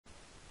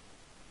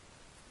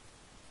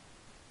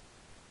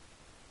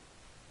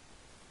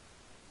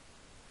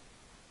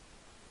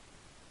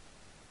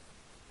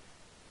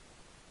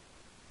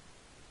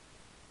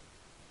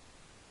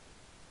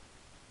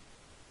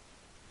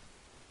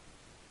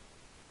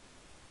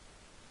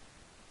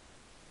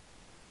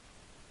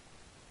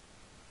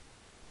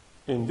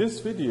In this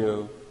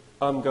video,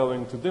 I'm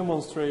going to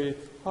demonstrate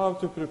how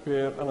to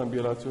prepare an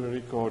ambulatory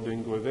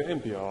recording with the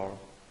MPR.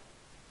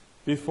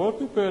 Before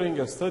preparing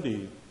a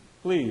study,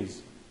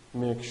 please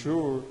make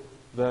sure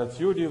that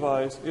your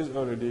device is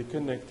already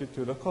connected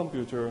to the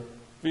computer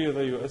via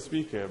the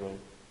USB cable.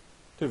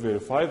 To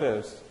verify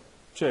this,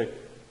 check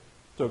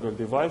Toggle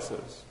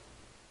Devices.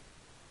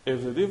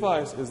 If the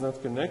device is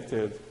not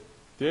connected,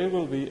 there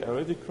will be a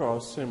red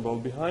cross symbol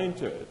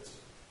behind it.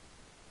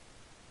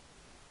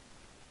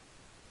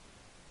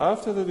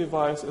 After the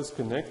device is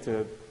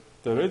connected,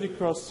 the red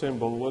cross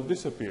symbol will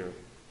disappear.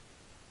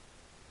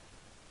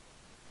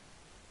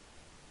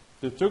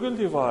 The toggle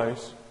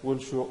device will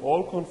show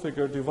all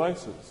configured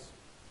devices.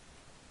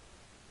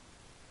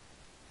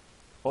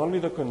 Only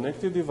the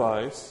connected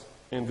device,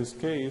 in this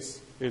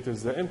case it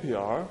is the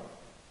MPR,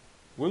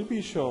 will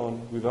be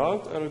shown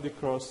without a red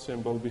cross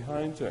symbol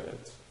behind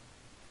it.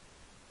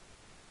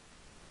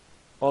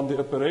 On the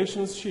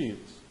operations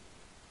sheet,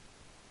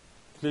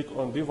 click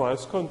on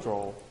Device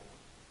Control,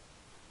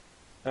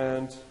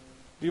 and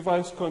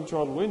Device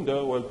Control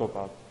window will pop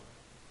up.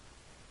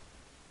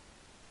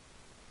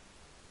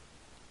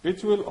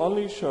 It will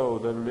only show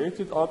the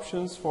related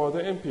options for the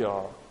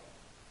MPR.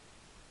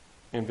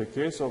 In the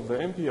case of the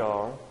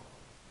MPR,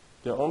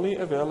 the only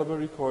available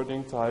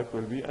recording type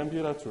will be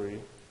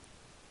ambulatory.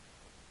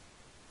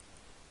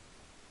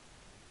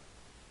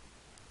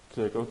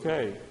 Click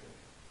OK,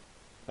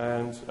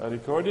 and a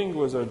recording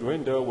wizard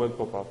window will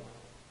pop up.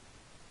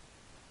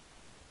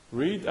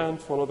 Read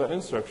and follow the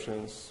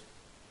instructions.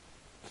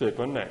 Click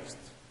on Next.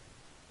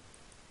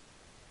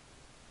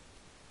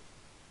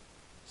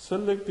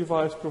 Select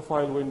Device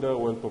Profile window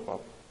will pop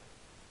up.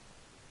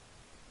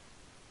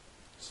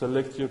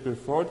 Select your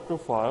preferred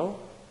profile.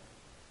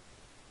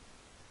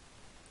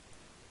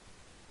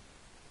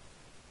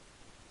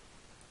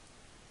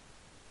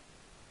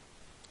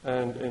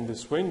 And in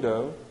this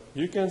window,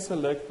 you can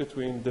select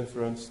between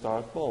different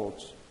start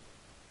modes.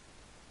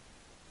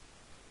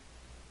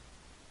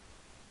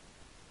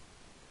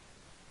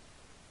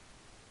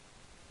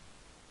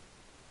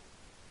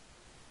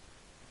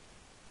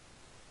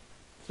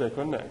 Click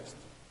on Next.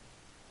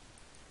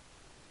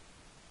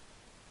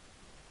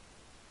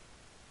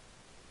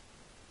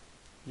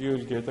 You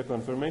will get a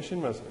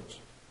confirmation message.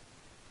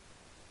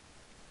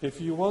 If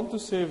you want to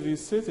save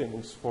these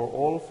settings for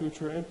all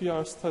future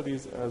MPR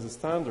studies as a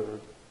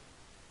standard,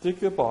 tick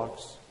the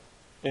box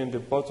in the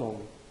bottom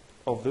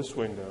of this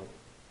window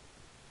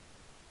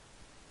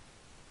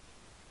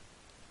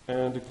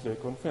and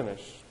click on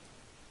Finish.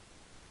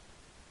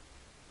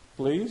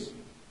 Please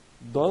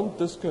don't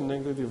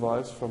disconnect the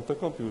device from the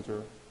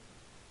computer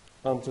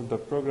until the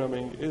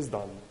programming is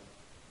done.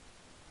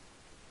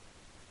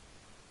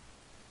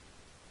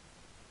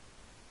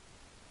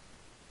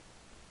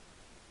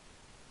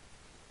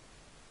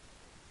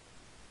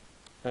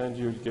 And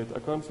you'll get a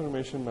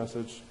confirmation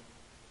message.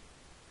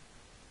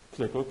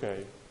 Click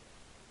OK.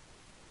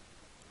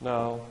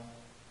 Now,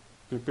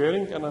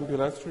 preparing an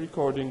ambulatory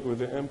recording with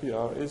the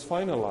MPR is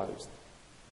finalized.